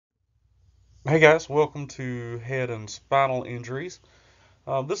Hey guys, welcome to head and spinal injuries.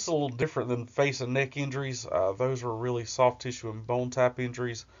 This is a little different than face and neck injuries. Those are really soft tissue and bone type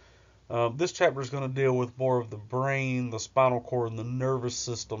injuries. This chapter is going to deal with more of the brain, the spinal cord, and the nervous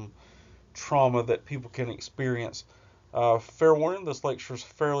system trauma that people can experience. Fair warning, this lecture is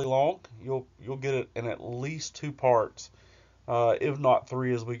fairly long. You'll get it in at least two parts, if not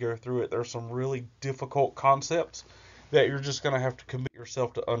three, as we go through it. There's some really difficult concepts that you're just going to have to commit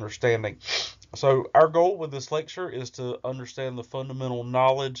yourself to understanding. So, our goal with this lecture is to understand the fundamental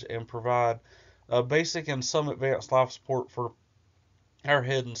knowledge and provide basic and some advanced life support for our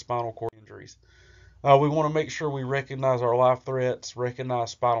head and spinal cord injuries. We want to make sure we recognize our life threats,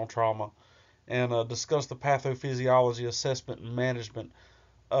 recognize spinal trauma, and discuss the pathophysiology, assessment, and management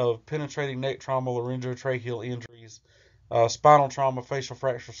of penetrating neck trauma, laryngotracheal injuries, spinal trauma, facial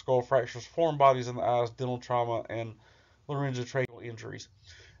fractures, skull fractures, foreign bodies in the eyes, dental trauma, and laryngotracheal injuries.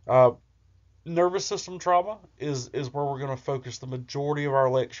 Uh, Nervous system trauma is where we're going to focus the majority of our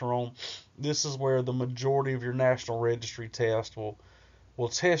lecture on. This is where the majority of your national registry test will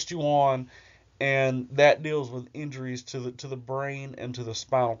test you on, and that deals with injuries to the brain and to the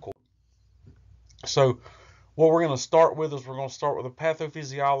spinal cord. So what we're going to start with is we're going to start with the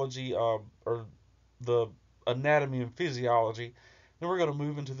pathophysiology, or the anatomy and physiology. Then we're going to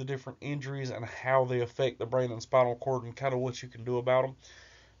move into the different injuries and how they affect the brain and spinal cord and kind of what you can do about them.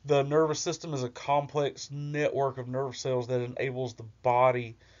 The nervous system is a complex network of nerve cells that enables the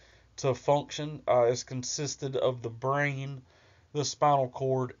body to function. It's consisted of the brain, the spinal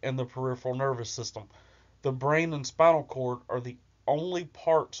cord, and the peripheral nervous system. The brain and spinal cord are the only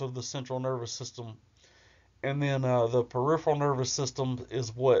parts of the central nervous system, and then the peripheral nervous system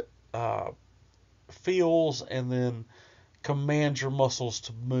is what feels and then commands your muscles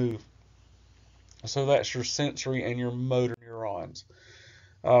to move. So that's your sensory and your motor neurons.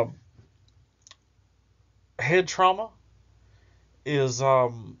 Uh, Head trauma is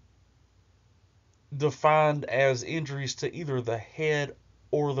defined as injuries to either the head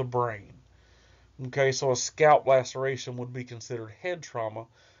or the brain. Okay, so a scalp laceration would be considered head trauma,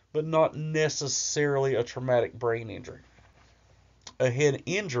 but not necessarily a traumatic brain injury. A head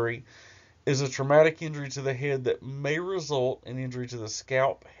injury is a traumatic injury to the head that may result in injury to the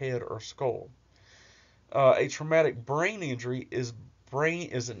scalp, head, or skull. A traumatic brain injury is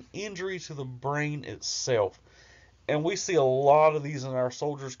an injury to the brain itself, and we see a lot of these in our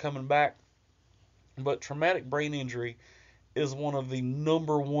soldiers coming back. But traumatic brain injury is one of the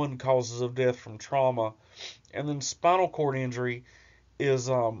number one causes of death from trauma. And then spinal cord injury is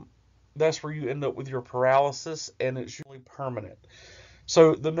that's where you end up with your paralysis, and it's usually permanent.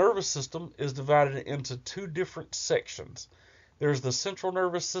 So the nervous system is divided into two different sections. There's the central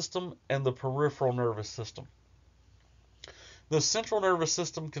nervous system and the peripheral nervous system. The central nervous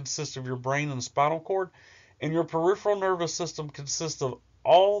system consists of your brain and spinal cord, and your peripheral nervous system consists of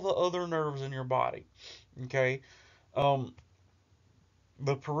all the other nerves in your body. Okay, um,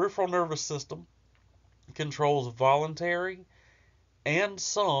 the peripheral nervous system controls voluntary and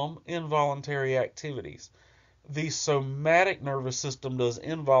some involuntary activities. The somatic nervous system does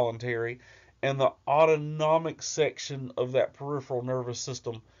involuntary, and the autonomic section of that peripheral nervous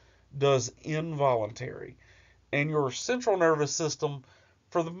system does involuntary. And your central nervous system,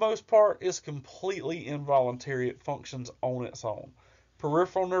 for the most part, is completely involuntary. It functions on its own.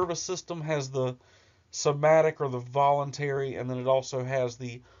 Peripheral nervous system has the somatic or the voluntary, and then it also has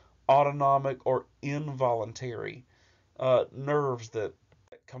the autonomic or involuntary nerves that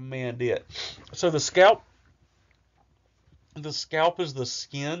command it. So the scalp is the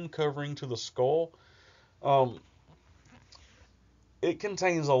skin covering to the skull. Um, it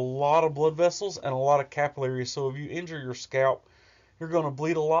contains a lot of blood vessels and a lot of capillaries. So if you injure your scalp, you're going to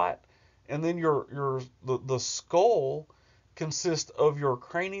bleed a lot. And then the skull consists of your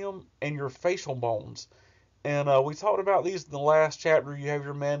cranium and your facial bones. And we talked about these in the last chapter. You have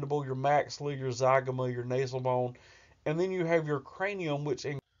your mandible, your maxilla, your zygoma, your nasal bone, and then you have your cranium,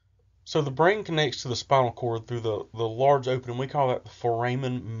 so the brain connects to the spinal cord through the large opening. We call that the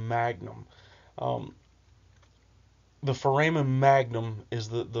foramen magnum. Um, the foramen magnum is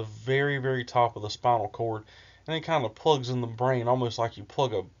the very, very top of the spinal cord, and it kind of plugs in the brain almost like you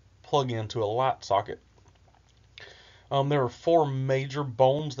plug into a light socket. There are four major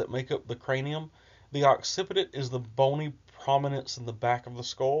bones that make up the cranium. The occipital is the bony prominence in the back of the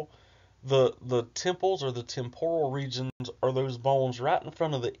skull. The temples, or the temporal regions, are those bones right in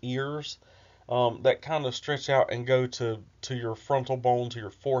front of the ears, that kind of stretch out and go to your frontal bone, to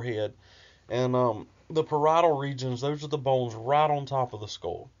your forehead. And the parietal regions, those are the bones right on top of the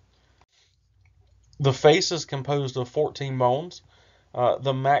skull. The face is composed of 14 bones.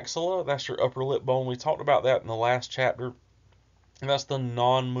 The maxilla, that's your upper lip bone. We talked about that in the last chapter. And that's the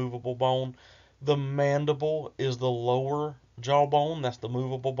non-movable bone. The mandible is the lower jawbone. That's the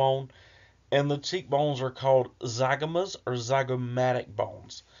movable bone. And the cheekbones are called zygomas or zygomatic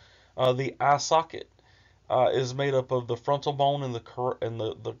bones. The eye socket is made up of the frontal bone and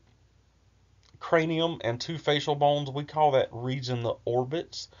the cranium and two facial bones. We call that region the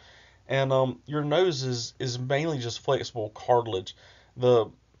orbits. And your nose is mainly just flexible cartilage.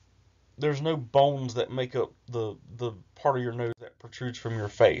 The There's no bones that make up the part of your nose that protrudes from your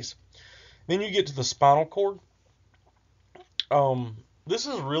face. Then you get to the spinal cord. This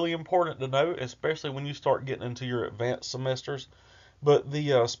is really important to know, especially when you start getting into your advanced semesters. But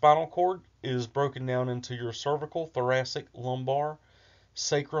the spinal cord is broken down into your cervical, thoracic, lumbar,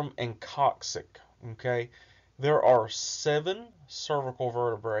 sacrum, and coccyx. Okay, there are 7 cervical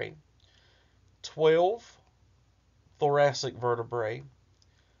vertebrae, 12 thoracic vertebrae,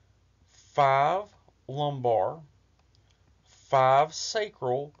 5 lumbar, 5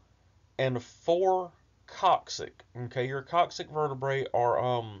 sacral, and 4 coccyx. Okay, your coccyx vertebrae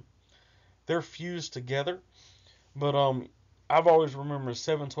are they're fused together, but I've always remembered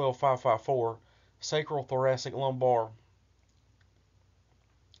 7, 12, 5, 5, 4, sacral, thoracic, lumbar,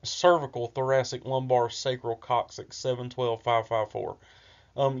 cervical, thoracic, lumbar, sacral, coccyx, 7, 12, 5, 5, 4.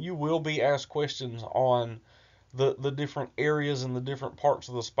 You will be asked questions on the different areas and the different parts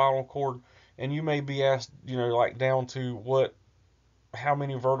of the spinal cord, and you may be asked, like down to how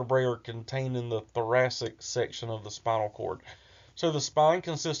many vertebrae are contained in the thoracic section of the spinal cord. So the spine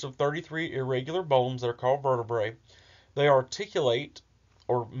consists of 33 irregular bones that are called vertebrae. They articulate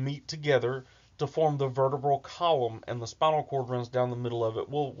or meet together to form the vertebral column, and the spinal cord runs down the middle of it.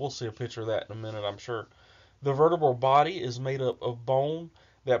 We'll see a picture of that in a minute, I'm sure. The vertebral body is made up of bone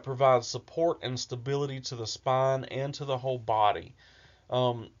that provides support and stability to the spine and to the whole body.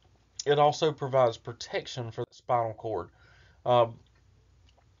 It also provides protection for the spinal cord.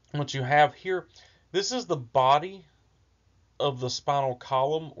 What you have here, this is the body of the spinal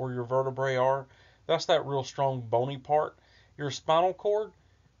column where your vertebrae are. That's that real strong bony part. Your spinal cord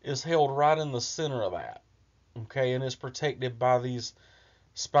is held right in the center of that. Okay, and is protected by these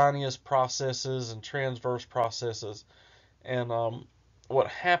spinous processes and transverse processes. And what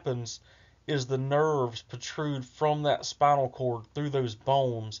happens is the nerves protrude from that spinal cord through those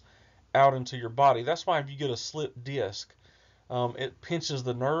bones out into your body. That's why if you get a slipped disc, it pinches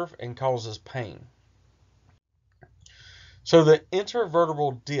the nerve and causes pain. So the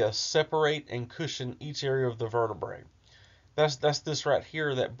intervertebral discs separate and cushion each area of the vertebrae. That's this right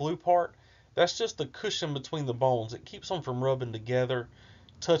here, that blue part. That's just the cushion between the bones. It keeps them from rubbing together,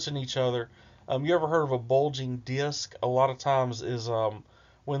 touching each other. You ever heard of a bulging disc? A lot of times is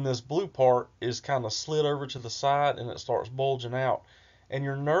when this blue part is kind of slid over to the side and it starts bulging out, and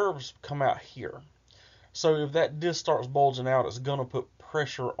your nerves come out here. So if that disc starts bulging out, it's going to put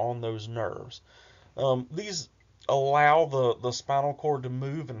pressure on those nerves. These allow the spinal cord to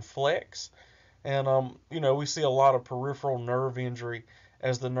move and flex. And, we see a lot of peripheral nerve injury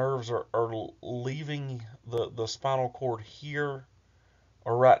as the nerves are leaving the spinal cord here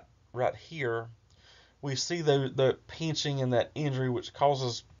or right here. We see the pinching and that injury, which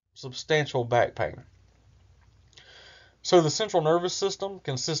causes substantial back pain. So the central nervous system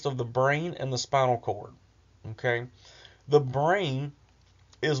consists of the brain and the spinal cord. Okay, the brain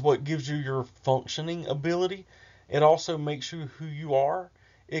is what gives you your functioning ability. It also makes you who you are.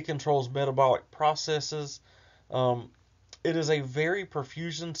 It controls metabolic processes. It is a very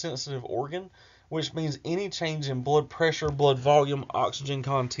perfusion sensitive organ, which means any change in blood pressure, blood volume, oxygen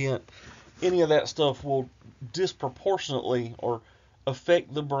content, any of that stuff will disproportionately or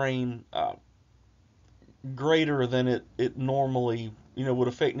affect the brain greater than it normally would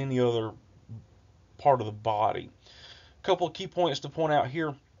affect any other part of the body. A couple of key points to point out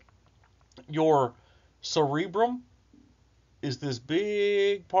here. Your cerebrum is this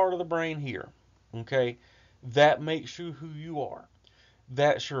big part of the brain here. Okay, that makes you who you are.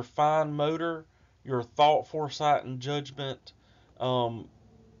 That's your fine motor, your thought, foresight, and judgment,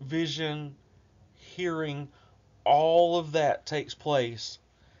 vision, hearing. All of that takes place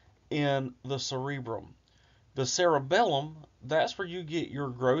in the cerebrum. The cerebellum, that's where you get your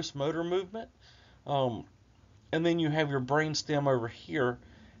gross motor movement. And then you have your brain stem over here,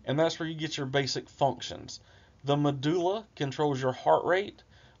 and that's where you get your basic functions. The medulla controls your heart rate.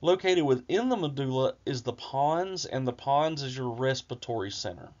 Located within the medulla is the pons, and the pons is your respiratory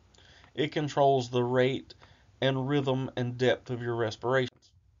center. It controls the rate and rhythm and depth of your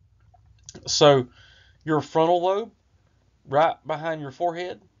respirations. So your frontal lobe, right behind your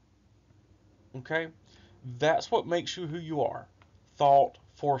forehead, okay, that's what makes you who you are. thought,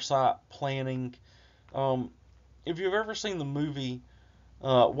 foresight, planning. If you've ever seen the movie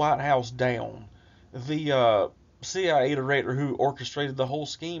White House Down, the CIA director who orchestrated the whole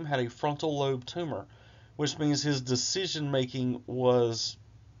scheme had a frontal lobe tumor, which means his decision making was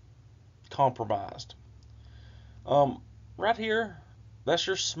compromised. Right here, that's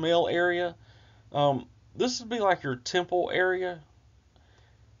your smell area. This would be like your temple area.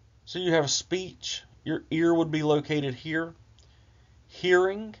 So you have speech. Your ear would be located here.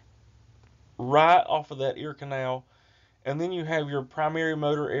 Hearing, right off of that ear canal. And then you have your primary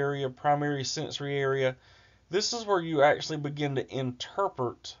motor area, primary sensory area. This is where you actually begin to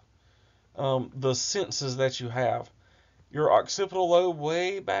interpret the senses that you have. Your occipital lobe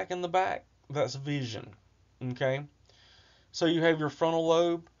way back in the back, that's vision. Okay? So you have your frontal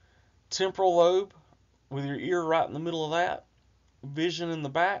lobe, temporal lobe, with your ear right in the middle of that, vision in the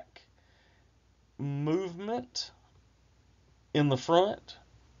back, movement in the front,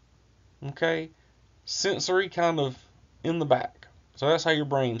 okay? Sensory kind of in the back. So that's how your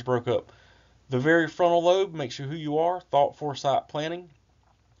brain's broke up. The very frontal lobe makes you who you are, thought, foresight, planning.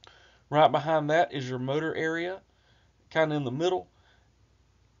 Right behind that is your motor area, kind of in the middle.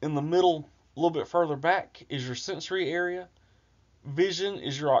 In the middle, a little bit further back, is your sensory area. Vision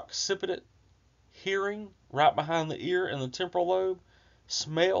is your occipital. Hearing, right behind the ear and the temporal lobe.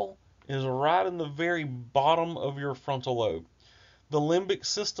 Smell is right in the very bottom of your frontal lobe. The limbic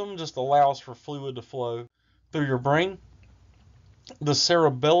system just allows for fluid to flow through your brain. The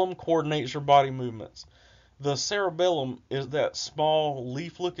cerebellum coordinates your body movements. The cerebellum is that small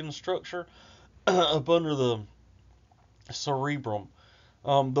leaf-looking structure up under the cerebrum.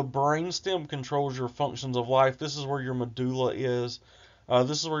 The brainstem controls your functions of life. This is where your medulla is.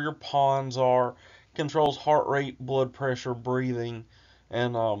 This is where your pons are. Controls heart rate, blood pressure, breathing,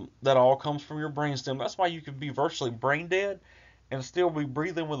 and that all comes from your brainstem. That's why you can be virtually brain dead and still be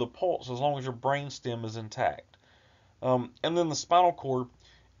breathing with a pulse as long as your brainstem is intact. And then the spinal cord,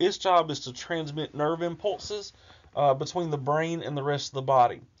 its job is to transmit nerve impulses between the brain and the rest of the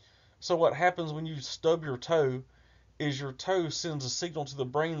body. So what happens when you stub your toe is your toe sends a signal to the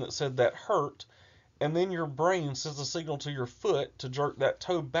brain that said that hurt, and then your brain sends a signal to your foot to jerk that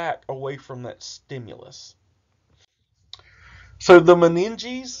toe back away from that stimulus. So the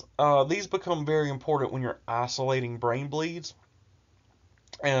meninges, these become very important when you're isolating brain bleeds.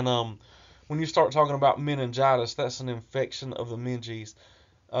 And when you start talking about meningitis, that's an infection of the meninges.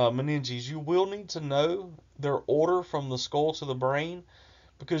 Meninges, you will need to know their order from the skull to the brain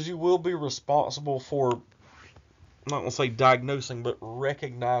because you will be responsible for, I'm not going to say diagnosing, but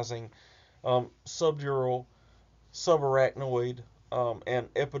recognizing subdural, subarachnoid,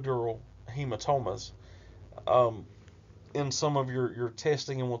 and epidural hematomas in some of your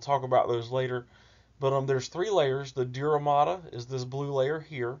testing, and we'll talk about those later. But there's three layers. The dura mater is this blue layer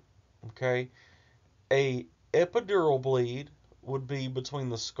here. Okay, a epidural bleed would be between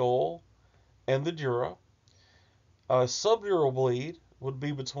the skull and the dura. A subdural bleed would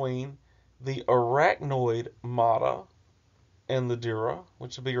be between the arachnoid mater and the dura,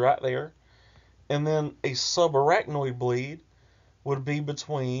 which would be right there. And then a subarachnoid bleed would be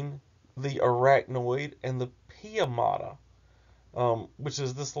between the arachnoid and the pia mater, which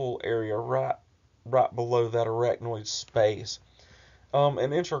is this little area right below that arachnoid space. An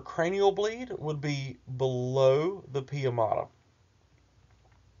intracranial bleed would be below the pia mater.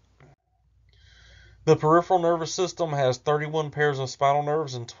 The peripheral nervous system has 31 pairs of spinal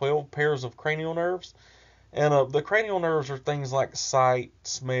nerves and 12 pairs of cranial nerves. And the cranial nerves are things like sight,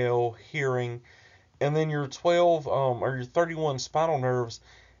 smell, hearing. And then your 12 or your 31 spinal nerves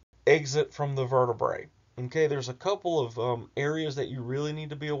exit from the vertebrae. Okay, there's a couple of areas that you really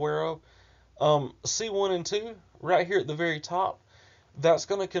need to be aware of. C1 and 2, right here at the very top, that's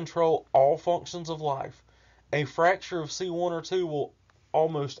going to control all functions of life. A fracture of C1 or 2 will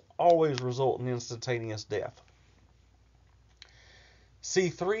almost always result in instantaneous death.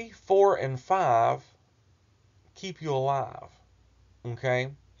 C3, 4, and 5 keep you alive.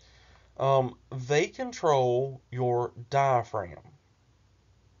 Okay? They control your diaphragm.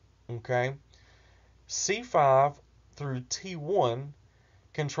 Okay? C5 through T1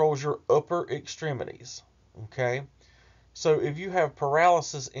 controls your upper extremities. Okay? So if you have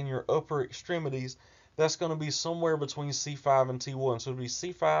paralysis in your upper extremities, that's going to be somewhere between C5 and T1. So it'll be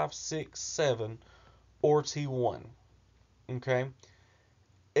C5, 6, 7, or T1. Okay?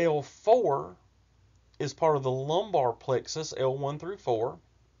 L4 is part of the lumbar plexus, L1 through 4.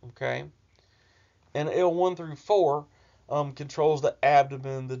 Okay? And L1 through 4 controls the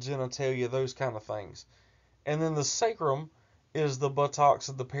abdomen, the genitalia, those kind of things. And then the sacrum is the buttocks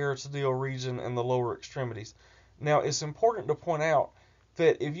of the parietal region and the lower extremities. Now, it's important to point out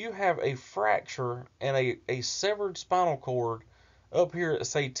that if you have a fracture and a severed spinal cord up here at,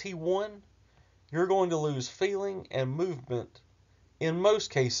 say, T1, you're going to lose feeling and movement, in most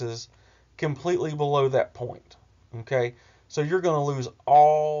cases, completely below that point. Okay? So you're going to lose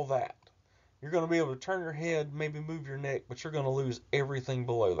all that. You're going to be able to turn your head, maybe move your neck, but you're going to lose everything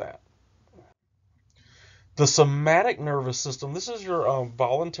below that. The somatic nervous system, this is your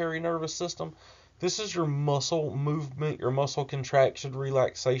voluntary nervous system. This is your muscle movement, your muscle contraction,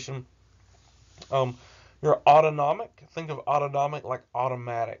 relaxation. Your autonomic, think of autonomic like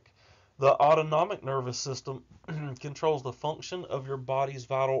automatic. The autonomic nervous system controls the function of your body's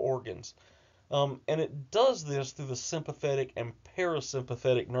vital organs. And it does this through the sympathetic and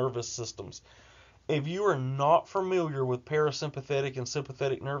parasympathetic nervous systems. If you are not familiar with parasympathetic and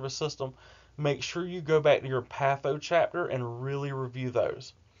sympathetic nervous system, make sure you go back to your patho chapter and really review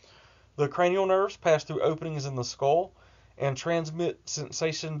those. The cranial nerves pass through openings in the skull and transmit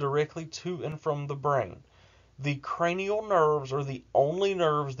sensation directly to and from the brain. The cranial nerves are the only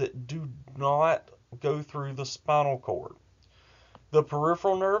nerves that do not go through the spinal cord. The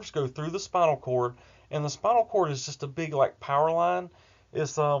peripheral nerves go through the spinal cord, and the spinal cord is just a big like power line.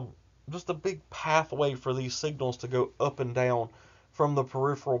 It's just a big pathway for these signals to go up and down from the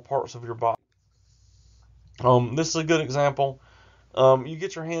peripheral parts of your body. This is a good example. You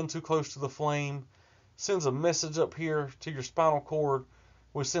get your hand too close to the flame, sends a message up here to your spinal cord,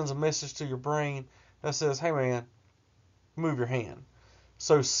 which sends a message to your brain that says, hey man, move your hand.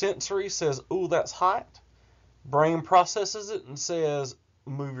 So sensory says, ooh, that's hot. Brain processes it and says,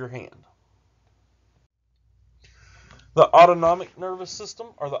 move your hand. The autonomic nervous system,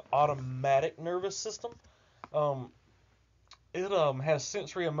 or the automatic nervous system, it has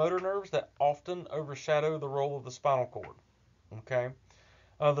sensory and motor nerves that often overshadow the role of the spinal cord. Okay.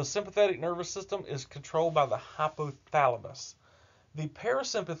 The sympathetic nervous system is controlled by the hypothalamus. The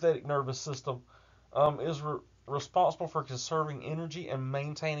parasympathetic nervous system is responsible for conserving energy and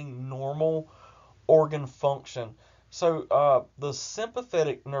maintaining normal organ function. So the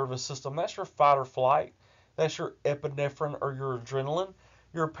sympathetic nervous system, that's your fight or flight. That's your epinephrine or your adrenaline.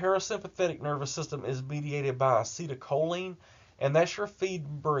 Your parasympathetic nervous system is mediated by acetylcholine, and that's your feed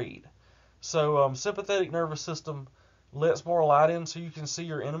and breed. So sympathetic nervous system lets more light in so you can see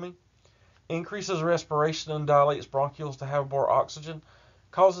your enemy, increases respiration and dilates bronchioles to have more oxygen,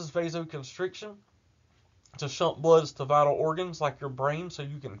 causes vasoconstriction to shunt blood to vital organs like your brain so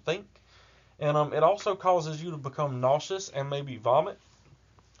you can think, and it also causes you to become nauseous and maybe vomit,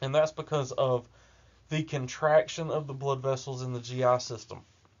 and that's because of the contraction of the blood vessels in the GI system.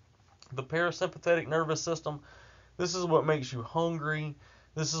 The parasympathetic nervous system, this is what makes you hungry.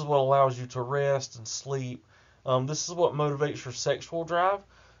 This is what allows you to rest and sleep. This is what motivates your sexual drive.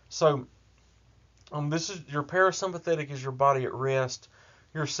 So this is your parasympathetic is your body at rest.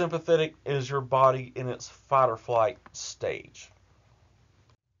 Your sympathetic is your body in its fight or flight stage.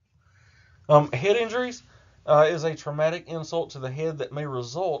 Head injuries is a traumatic insult to the head that may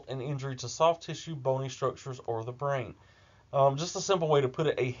result in injury to soft tissue, bony structures, or the brain. Just a simple way to put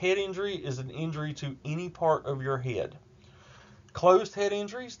it, a head injury is an injury to any part of your head. Closed head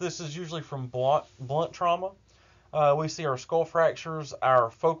injuries, this is usually from blunt trauma. We see our skull fractures, our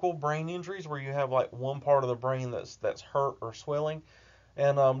focal brain injuries, where you have like one part of the brain that's hurt or swelling.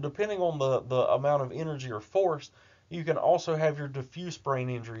 And depending on the amount of energy or force, you can also have your diffuse brain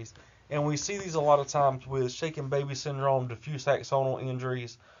injuries. And we see these a lot of times with shaken baby syndrome, diffuse axonal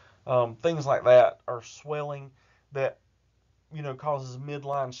injuries, things like that, or swelling that causes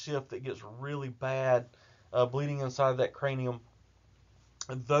midline shift that gets really bad, bleeding inside that cranium.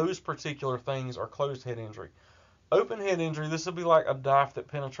 Those particular things are closed head injury. Open head injury, this would be like a knife that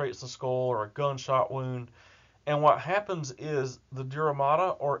penetrates the skull or a gunshot wound. And what happens is the dura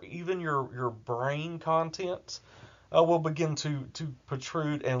mater or even your brain contents will begin to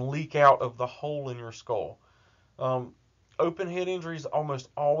protrude and leak out of the hole in your skull. Open head injuries almost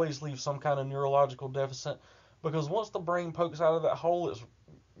always leave some kind of neurological deficit because once the brain pokes out of that hole, it's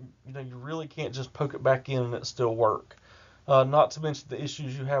you really can't just poke it back in and it still work. Not to mention the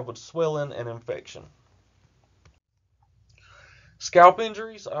issues you have with swelling and infection. Scalp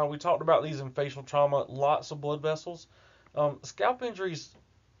injuries, we talked about these in facial trauma, lots of blood vessels. Scalp injuries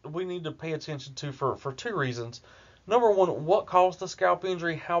we need to pay attention to for two reasons. Number one, what caused the scalp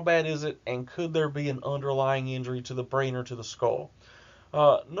injury? How bad is it? And could there be an underlying injury to the brain or to the skull?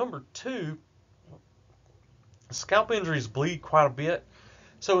 Number two, scalp injuries bleed quite a bit.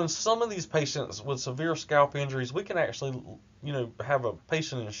 So in some of these patients with severe scalp injuries, we can actually, have a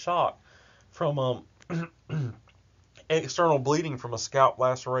patient in shock from external bleeding from a scalp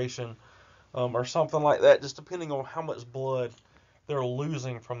laceration or something like that, just depending on how much blood they're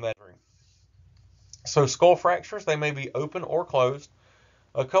losing from that injury. So skull fractures, they may be open or closed.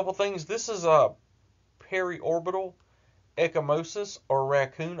 A couple things. This is a periorbital ecchymosis or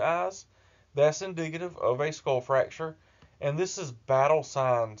raccoon eyes. That's indicative of a skull fracture. And this is battle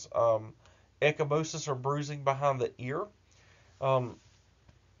signs. Ecchymosis or bruising behind the ear. Um,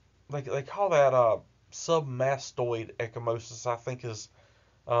 they call that submastoid ecchymosis, I think is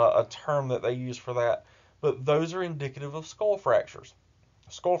a term that they use for that. But those are indicative of skull fractures.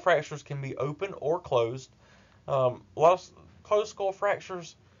 Skull fractures can be open or closed. A lot of closed skull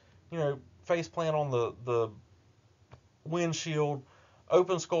fractures, face plant on the windshield.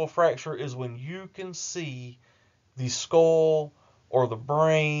 Open skull fracture is when you can see the skull or the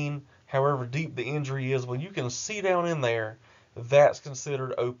brain, however deep the injury is, when you can see down in there, that's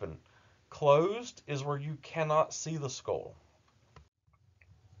considered open. Closed is where you cannot see the skull.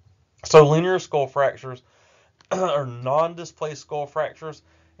 So linear skull fractures are non-displaced skull fractures,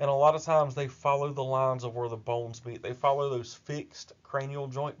 and a lot of times they follow the lines of where the bones meet. They follow those fixed cranial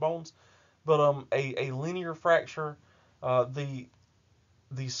joint bones. But a linear fracture, the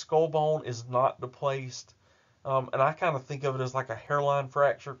skull bone is not displaced, and I kind of think of it as like a hairline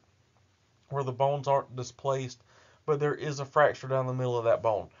fracture, where the bones aren't displaced, but there is a fracture down the middle of that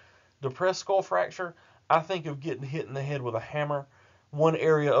bone. Depressed skull fracture, I think of getting hit in the head with a hammer. One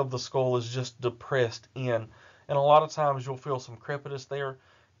area of the skull is just depressed in, and a lot of times you'll feel some crepitus there.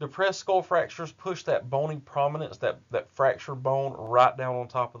 Depressed skull fractures push that bony prominence, that fractured bone, right down on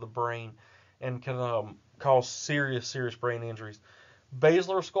top of the brain, and can cause serious brain injuries.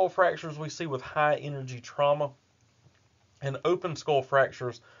 Basilar skull fractures we see with high energy trauma, and open skull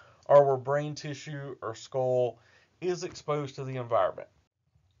fractures are where brain tissue or skull is exposed to the environment.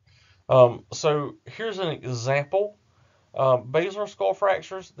 So here's an example. Basilar skull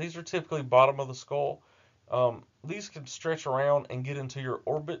fractures, these are typically bottom of the skull. These can stretch around and get into your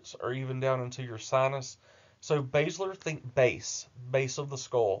orbits or even down into your sinus. So basilar, think base of the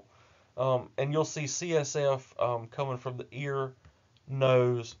skull. And you'll see CSF coming from the ear,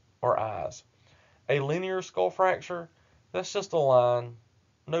 nose, or eyes. A linear skull fracture, that's just a line,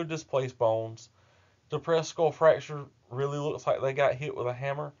 no displaced bones. Depressed skull fracture really looks like they got hit with a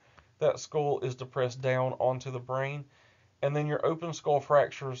hammer. That skull is depressed down onto the brain. And then your open skull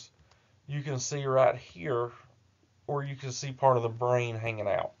fractures, you can see right here, or you can see part of the brain hanging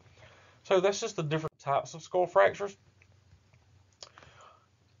out. So that's just the different types of skull fractures.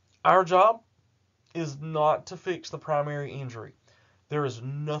 Our job is not to fix the primary injury. There is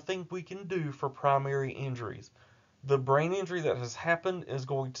nothing we can do for primary injuries. The brain injury that has happened is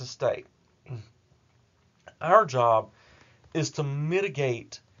going to stay. Our job is to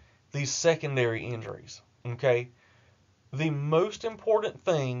mitigate these secondary injuries. Okay? The most important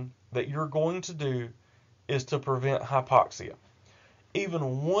thing that you're going to do is to prevent hypoxia.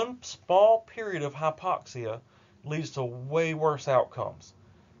 Even one small period of hypoxia leads to way worse outcomes.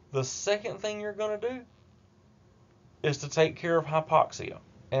 The second thing you're going to do is to take care of hypoxia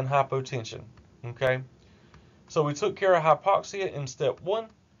and hypotension. Okay? So we took care of hypoxia in step 1.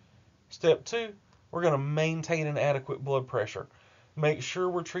 Step 2, we're going to maintain an adequate blood pressure. Make sure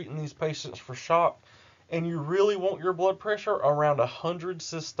we're treating these patients for shock, and you really want your blood pressure around 100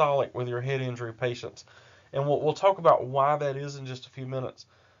 systolic with your head injury patients. And we'll talk about why that is in just a few minutes.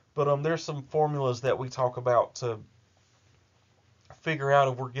 But there's some formulas that we talk about to figure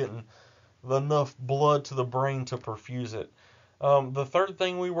out if we're getting enough blood to the brain to perfuse it. The third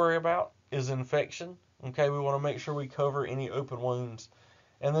thing we worry about is infection. Okay, we want to make sure we cover any open wounds.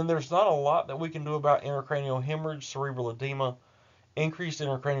 And then there's not a lot that we can do about intracranial hemorrhage, cerebral edema, increased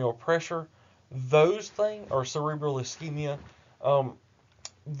intracranial pressure. Those things, or cerebral ischemia,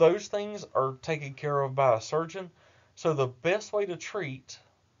 those things are taken care of by a surgeon. So the best way to treat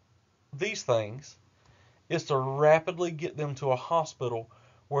these things is to rapidly get them to a hospital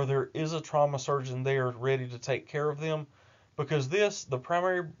where there is a trauma surgeon there ready to take care of them, because the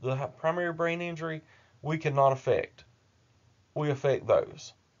primary brain injury, we cannot affect. We affect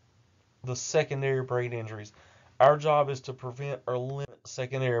those. The secondary brain injuries. Our job is to prevent or limit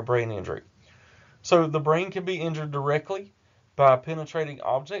secondary brain injury. So the brain can be injured directly by a penetrating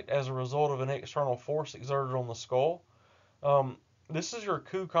object as a result of an external force exerted on the skull. This is your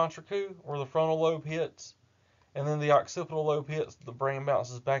coup contra coup, where the frontal lobe hits, and then the occipital lobe hits, the brain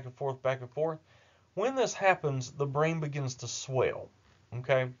bounces back and forth, back and forth. When this happens, the brain begins to swell,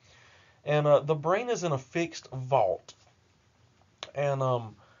 okay? And the brain is in a fixed vault. And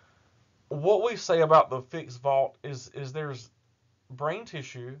what we say about the fixed vault is there's brain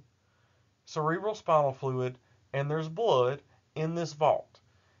tissue, cerebral spinal fluid, and there's blood in this vault.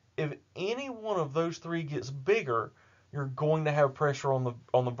 if any one of those three gets bigger, you're going to have pressure on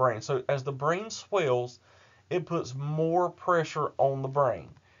the brain. So as the brain swells, it puts more pressure on the brain.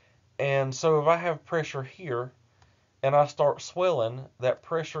 And so if I have pressure here and I start swelling, that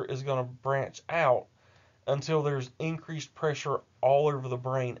pressure is going to branch out until there's increased pressure all over the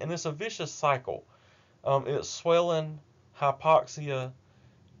brain. And it's a vicious cycle. It's swelling, hypoxia,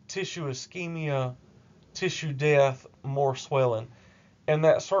 tissue ischemia, tissue death, more swelling. And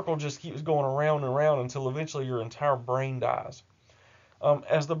that circle just keeps going around and around until eventually your entire brain dies.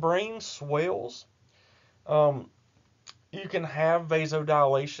 As the brain swells, you can have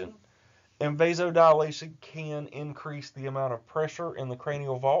vasodilation, and vasodilation can increase the amount of pressure in the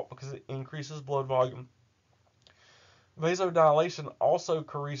cranial vault because it increases blood volume. Vasodilation also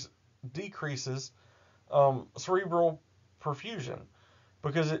decreases cerebral perfusion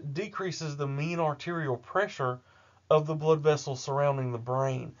because it decreases the mean arterial pressure of the blood vessels surrounding the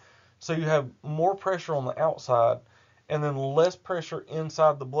brain. So you have more pressure on the outside and then less pressure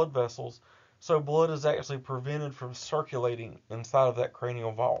inside the blood vessels. So blood is actually prevented from circulating inside of that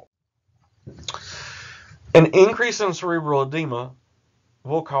cranial vault. An increase in cerebral edema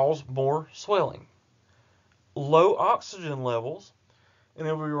will cause more swelling. Low oxygen levels, and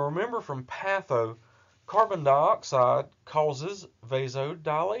if we remember from patho, carbon dioxide causes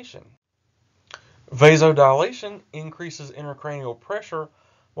vasodilation. Vasodilation increases intracranial pressure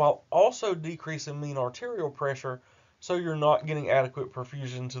while also decreasing mean arterial pressure, so you're not getting adequate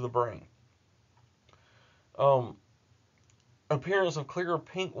perfusion to the brain. Appearance of clear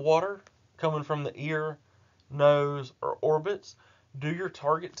pink water coming from the ear, nose, or orbits. Do your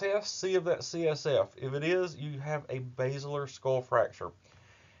target test, see if that's CSF. If it is, you have a basilar skull fracture.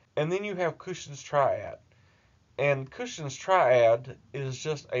 And then you have Cushing's triad. And Cushing's triad is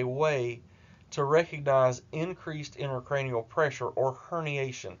just a way to recognize increased intracranial pressure or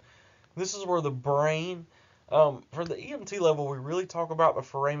herniation. This is where the brain, for the EMT level, we really talk about the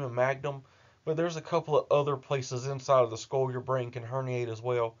foramen magnum, but there's a couple of other places inside of the skull your brain can herniate as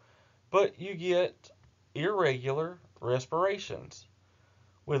well. But you get irregular respirations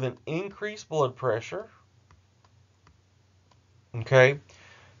with an increased blood pressure. Okay,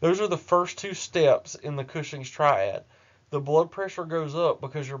 those are the first two steps in the Cushing's triad. The blood pressure goes up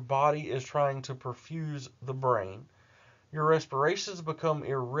because your body is trying to perfuse the brain. Your respirations become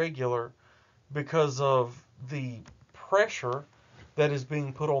irregular because of the pressure that is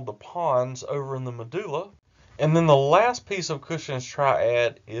being put on the pons over in the medulla. And then the last piece of Cushing's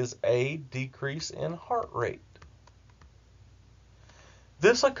triad is a decrease in heart rate.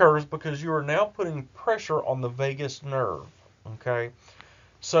 This occurs because you are now putting pressure on the vagus nerve. Okay,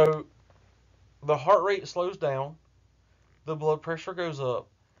 so the heart rate slows down, the blood pressure goes up,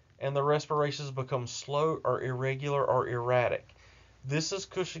 and the respirations become slow or irregular or erratic. This is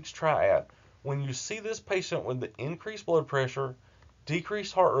Cushing's triad. When you see this patient with the increased blood pressure,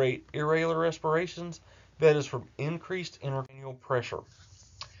 decreased heart rate, irregular respirations, that is from increased intracranial pressure.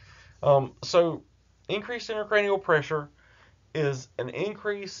 So increased intracranial pressure is an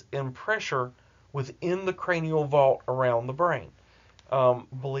increase in pressure within the cranial vault around the brain.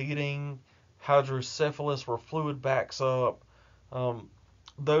 Bleeding, hydrocephalus where fluid backs up,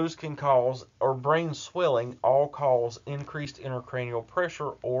 those can cause, or brain swelling, all cause increased intracranial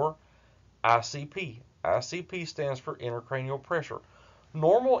pressure or ICP. ICP stands for intracranial pressure.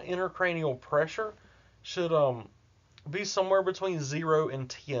 Normal intracranial pressure should be somewhere between 0 and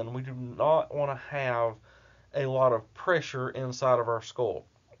 10. We do not want to have a lot of pressure inside of our skull.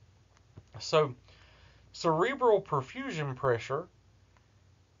 So, cerebral perfusion pressure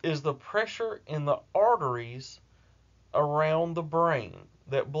is the pressure in the arteries around the brain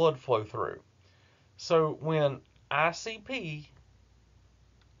that blood flow through. So when ICP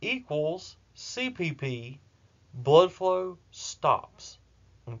equals CPP, blood flow stops.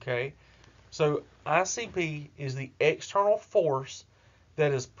 Okay? So ICP is the external force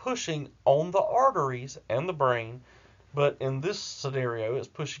that is pushing on the arteries and the brain, but in this scenario, it's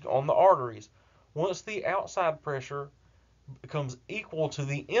pushing on the arteries. Once the outside pressure becomes equal to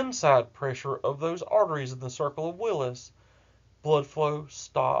the inside pressure of those arteries in the circle of Willis, blood flow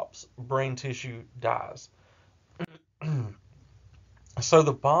stops, brain tissue dies. So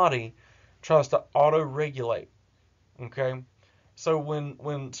the body tries to auto-regulate. Okay? So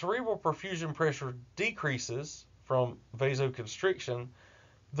when cerebral perfusion pressure decreases from vasoconstriction,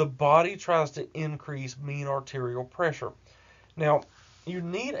 the body tries to increase mean arterial pressure. Now, you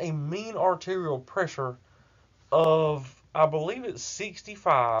need a mean arterial pressure of, I believe it's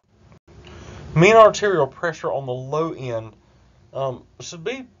 65. Mean arterial pressure on the low end should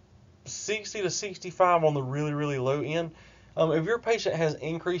be 60 to 65 on the really, really low end. If your patient has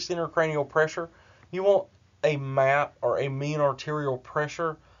increased intracranial pressure, you want a MAP, or a mean arterial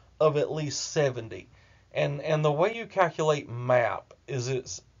pressure, of at least 70. And the way you calculate MAP is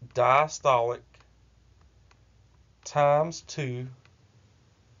it's diastolic times 2,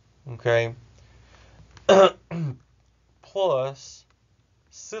 okay, plus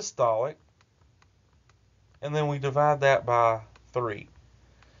systolic, and then we divide that by 3.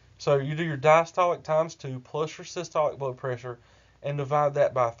 So you do your diastolic times 2 plus your systolic blood pressure and divide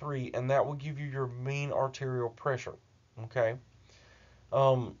that by 3, and that will give you your mean arterial pressure. Okay.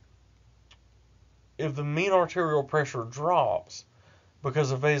 If the mean arterial pressure drops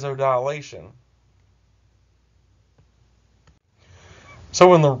because of vasodilation, so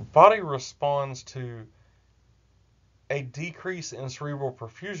when the body responds to a decrease in cerebral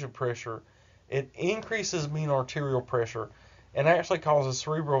perfusion pressure, it increases mean arterial pressure and actually causes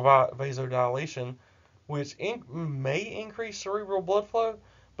cerebral vasodilation, which may increase cerebral blood flow,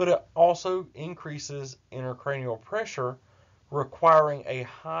 but it also increases intracranial pressure, requiring a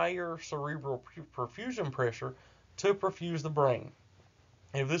higher cerebral perfusion pressure to perfuse the brain.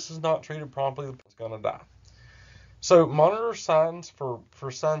 If this is not treated promptly, the patient's going to die. So monitor signs for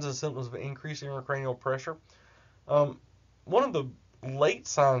signs and symptoms of increased intracranial pressure. One of the late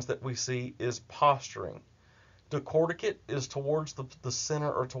signs that we see is posturing. Decorticate is towards the center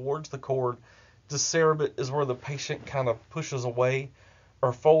or towards the cord. Decerebate is where the patient kind of pushes away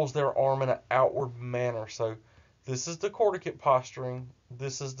or folds their arm in an outward manner. So this is decorticate posturing.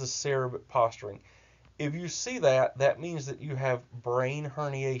 This is decerebate posturing. If you see that, that means that you have brain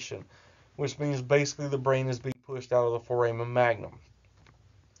herniation, which means basically the brain is being pushed out of the foramen magnum.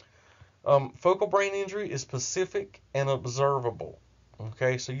 Focal brain injury is specific and observable.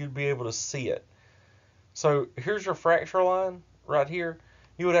 Okay, so you'd be able to see it. So here's your fracture line right here.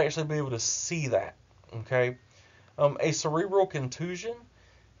 You would actually be able to see that. Okay, a cerebral contusion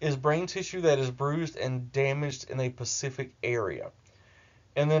is brain tissue that is bruised and damaged in a specific area.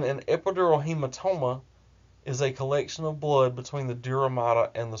 And then an epidural hematoma is a collection of blood between the dura mater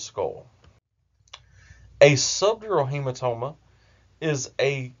and the skull. A subdural hematoma is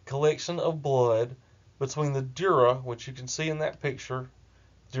a collection of blood between the dura, which you can see in that picture.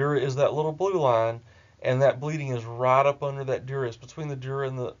 Dura is that little blue line, and that bleeding is right up under that dura. It's between the dura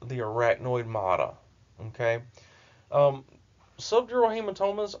and the arachnoid mater. Okay. Subdural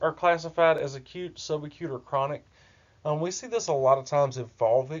hematomas are classified as acute, subacute, or chronic. We see this a lot of times in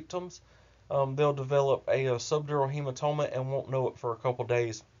fall victims. They'll develop a subdural hematoma and won't know it for a couple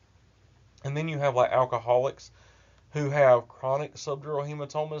days. And then you have like alcoholics who have chronic subdural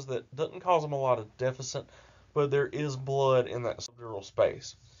hematomas that doesn't cause them a lot of deficit, but there is blood in that subdural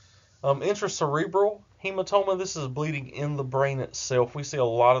space. Intracerebral hematoma, this is bleeding in the brain itself. We see a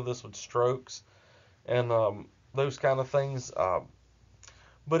lot of this with strokes and those kind of things,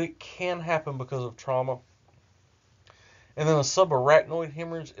 but it can happen because of trauma. And then a subarachnoid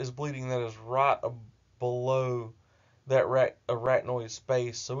hemorrhage is bleeding that is right below that arachnoid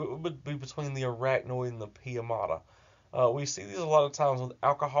space, so it would be between the arachnoid and the pia mater. We see these a lot of times with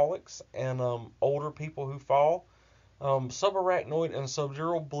alcoholics and older people who fall. Subarachnoid and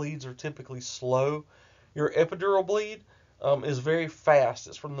subdural bleeds are typically slow. Your epidural bleed is very fast.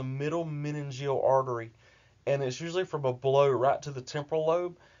 It's from the middle meningeal artery, and it's usually from a blow right to the temporal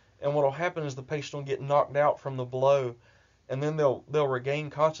lobe. And what will happen is the patient will get knocked out from the blow, and then they'll regain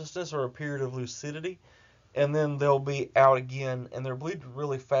consciousness or a period of lucidity, and then they'll be out again, and they're bleeding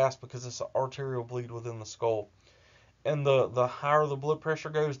really fast because it's an arterial bleed within the skull. And the higher the blood pressure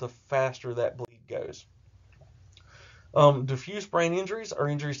goes, the faster that bleed goes. Diffuse brain injuries are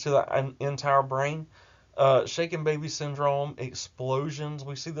injuries to the entire brain. Shaken baby syndrome, explosions.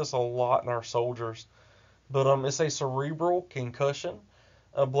 We see this a lot in our soldiers. But it's a cerebral concussion.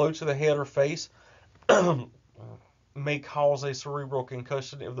 A blow to the head or face may cause a cerebral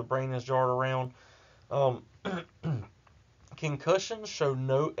concussion if the brain is jarred around. Concussions show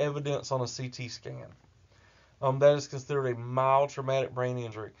no evidence on a CT scan. That is considered a mild traumatic brain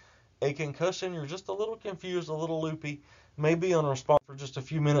injury. A concussion, you're just a little confused, a little loopy, may be unresponsive for just a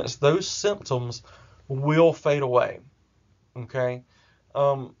few minutes. Those symptoms will fade away. Okay?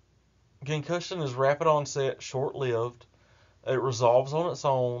 Concussion is rapid onset, short-lived. It resolves on its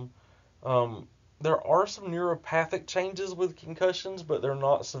own. There are some neuropathic changes with concussions, but they're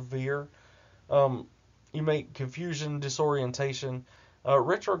not severe. You make confusion, disorientation.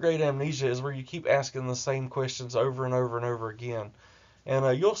 Retrograde amnesia is where you keep asking the same questions over and over and over again.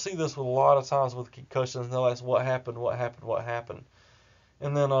 And you'll see this with a lot of times with concussions. They'll ask, what happened, what happened, what happened?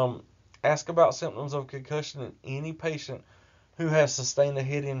 And then ask about symptoms of concussion in any patient who has sustained a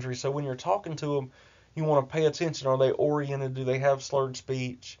head injury. So when you're talking to them, You want to pay attention. Are they oriented? Do they have slurred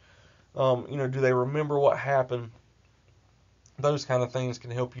speech? Do they remember what happened? Those kind of things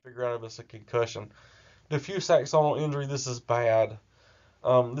can help you figure out if it's a concussion. Diffuse axonal injury, this is bad.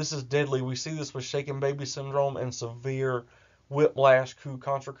 This is deadly. We see this with shaken baby syndrome and severe whiplash,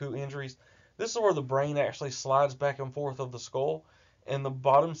 contra coup injuries. This is where the brain actually slides back and forth of the skull, and the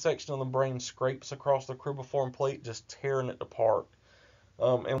bottom section of the brain scrapes across the cribriform plate, just tearing it apart.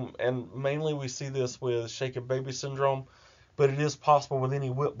 And mainly we see this with shaken baby syndrome, but it is possible with any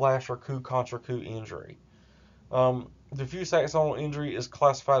whiplash or contra coup injury. Diffuse axonal injury is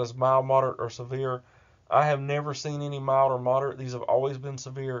classified as mild, moderate, or severe. I have never seen any mild or moderate. These have always been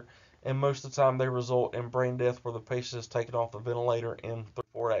severe, and most of the time they result in brain death where the patient is taken off the ventilator in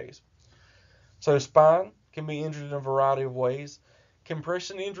 3-4 days. So spine can be injured in a variety of ways.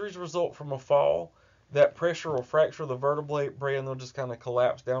 Compression injuries result from a fall. That pressure will fracture the vertebrae and they'll just kind of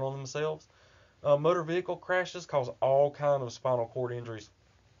collapse down on themselves. Motor vehicle crashes cause all kinds of spinal cord injuries.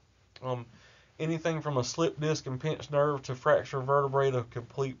 Anything from a slip disc and pinched nerve to fracture vertebrae to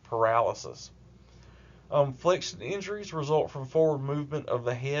complete paralysis. Flexion injuries result from forward movement of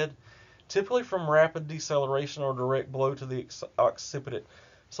the head, typically from rapid deceleration or direct blow to the occiput.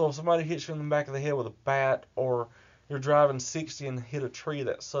 So if somebody hits you in the back of the head with a bat, or you're driving 60 and hit a tree,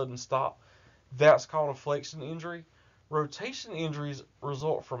 that sudden stop, that's called a flexion injury. Rotation injuries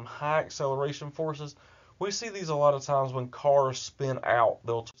result from high acceleration forces. We see these a lot of times when cars spin out,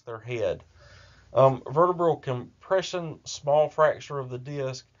 they'll twist their head. Vertebral compression, small fracture of the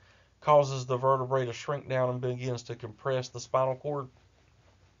disc, causes the vertebrae to shrink down and begins to compress the spinal cord.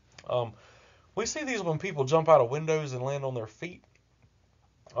 We see these when people jump out of windows and land on their feet.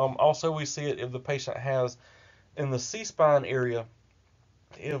 Also, we see it if the patient has, in the C-spine area,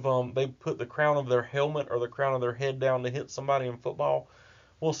 if they put the crown of their helmet or the crown of their head down to hit somebody in football,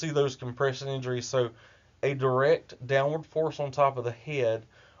 we'll see those compression injuries. So a direct downward force on top of the head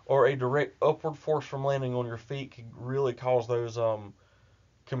or a direct upward force from landing on your feet can really cause those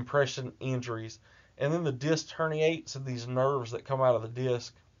compression injuries. And then the disc herniates, and these nerves that come out of the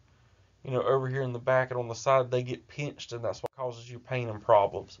disc, over here in the back and on the side, they get pinched, and that's what causes you pain and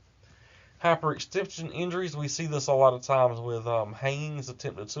problems. Hyperextension injuries, we see this a lot of times with hangings,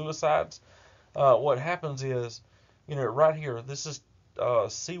 attempted suicides. What happens is, right here, this is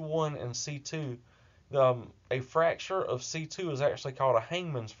C1 and C2. A fracture of C2 is actually called a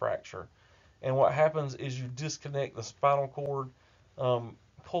hangman's fracture. And what happens is you disconnect the spinal cord,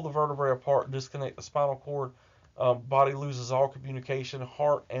 pull the vertebrae apart, disconnect the spinal cord, body loses all communication,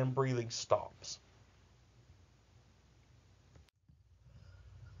 heart and breathing stops.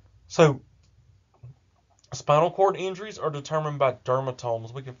 So, spinal cord injuries are determined by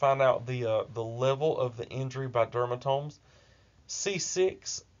dermatomes. We can find out the level of the injury by dermatomes.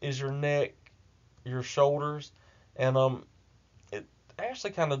 C6 is your neck, your shoulders, and it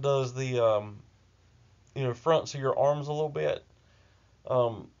actually kind of does the fronts of your arms a little bit.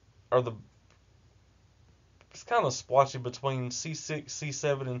 Or it's kind of splotchy between C6,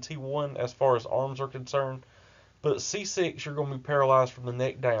 C7, and T1 as far as arms are concerned. But C6, you're going to be paralyzed from the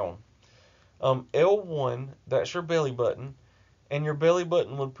neck down. L1, that's your belly button, and your belly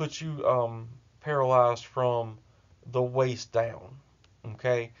button would put you paralyzed from the waist down.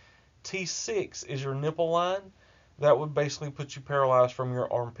 Okay, T6 is your nipple line. That would basically put you paralyzed from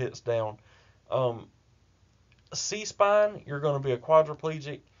your armpits down. C-spine, you're going to be a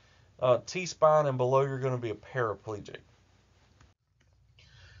quadriplegic. T-spine and below, you're going to be a paraplegic.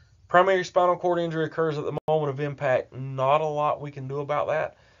 Primary spinal cord injury occurs at the moment of impact. Not a lot we can do about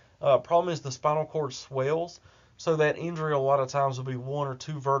that. Problem is the spinal cord swells, so that injury a lot of times will be one or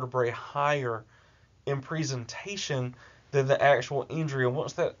two vertebrae higher in presentation than the actual injury. And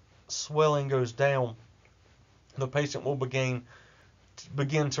once that swelling goes down, the patient will begin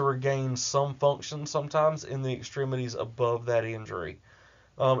to regain some function sometimes in the extremities above that injury.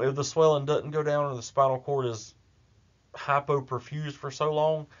 If the swelling doesn't go down or the spinal cord is hypoperfused for so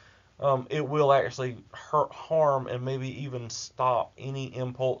long, it will actually harm and maybe even stop any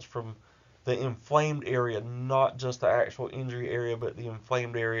impulse from the inflamed area, not just the actual injury area, but the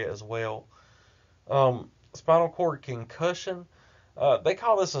inflamed area as well. Spinal cord concussion, they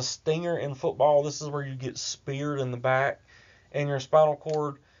call this a stinger in football. This is where you get speared in the back, and your spinal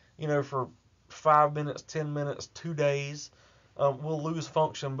cord, for 5 minutes, 10 minutes, 2 days, will lose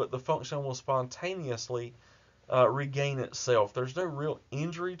function, but the function will spontaneously regain itself. There's no real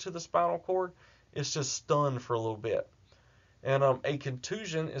injury to the spinal cord. It's just stunned for a little bit. And a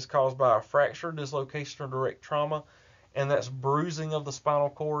contusion is caused by a fracture, dislocation, or direct trauma, and that's bruising of the spinal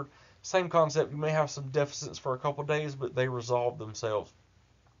cord. Same concept. You may have some deficits for a couple days, but they resolve themselves.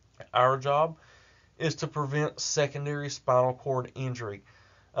 Our job is to prevent secondary spinal cord injury.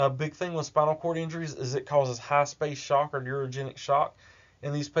 A big thing with spinal cord injuries is it causes high space shock or neurogenic shock,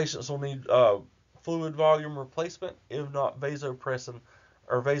 and these patients will need fluid volume replacement, if not vasopressin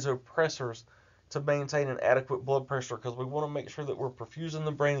or vasopressors, to maintain an adequate blood pressure, because we want to make sure that we're perfusing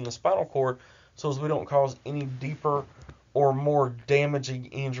the brain and the spinal cord so as we don't cause any deeper or more damaging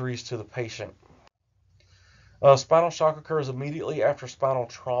injuries to the patient. Spinal shock occurs immediately after spinal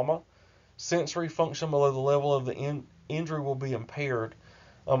trauma. Sensory function below the level of the injury will be impaired.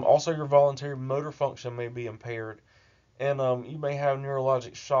 Also, your voluntary motor function may be impaired. And you may have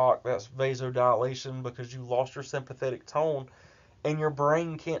neurologic shock. That's vasodilation, because you lost your sympathetic tone and your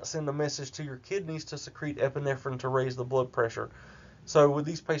brain can't send a message to your kidneys to secrete epinephrine to raise the blood pressure. So with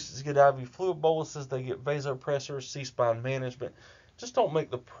these patients get IV fluid boluses, they get vasopressors, C-spine management. Just don't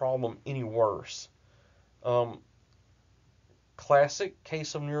make the problem any worse. Classic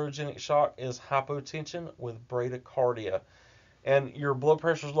case of neurogenic shock is hypotension with bradycardia. And your blood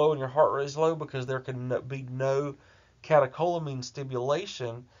pressure is low and your heart rate is low because there can be no catecholamine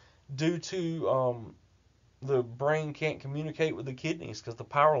stimulation due to the brain can't communicate with the kidneys because the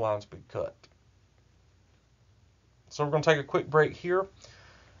power line's been cut. So we're going to take a quick break here.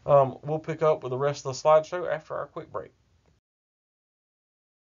 We'll pick up with the rest of the slideshow after our quick break.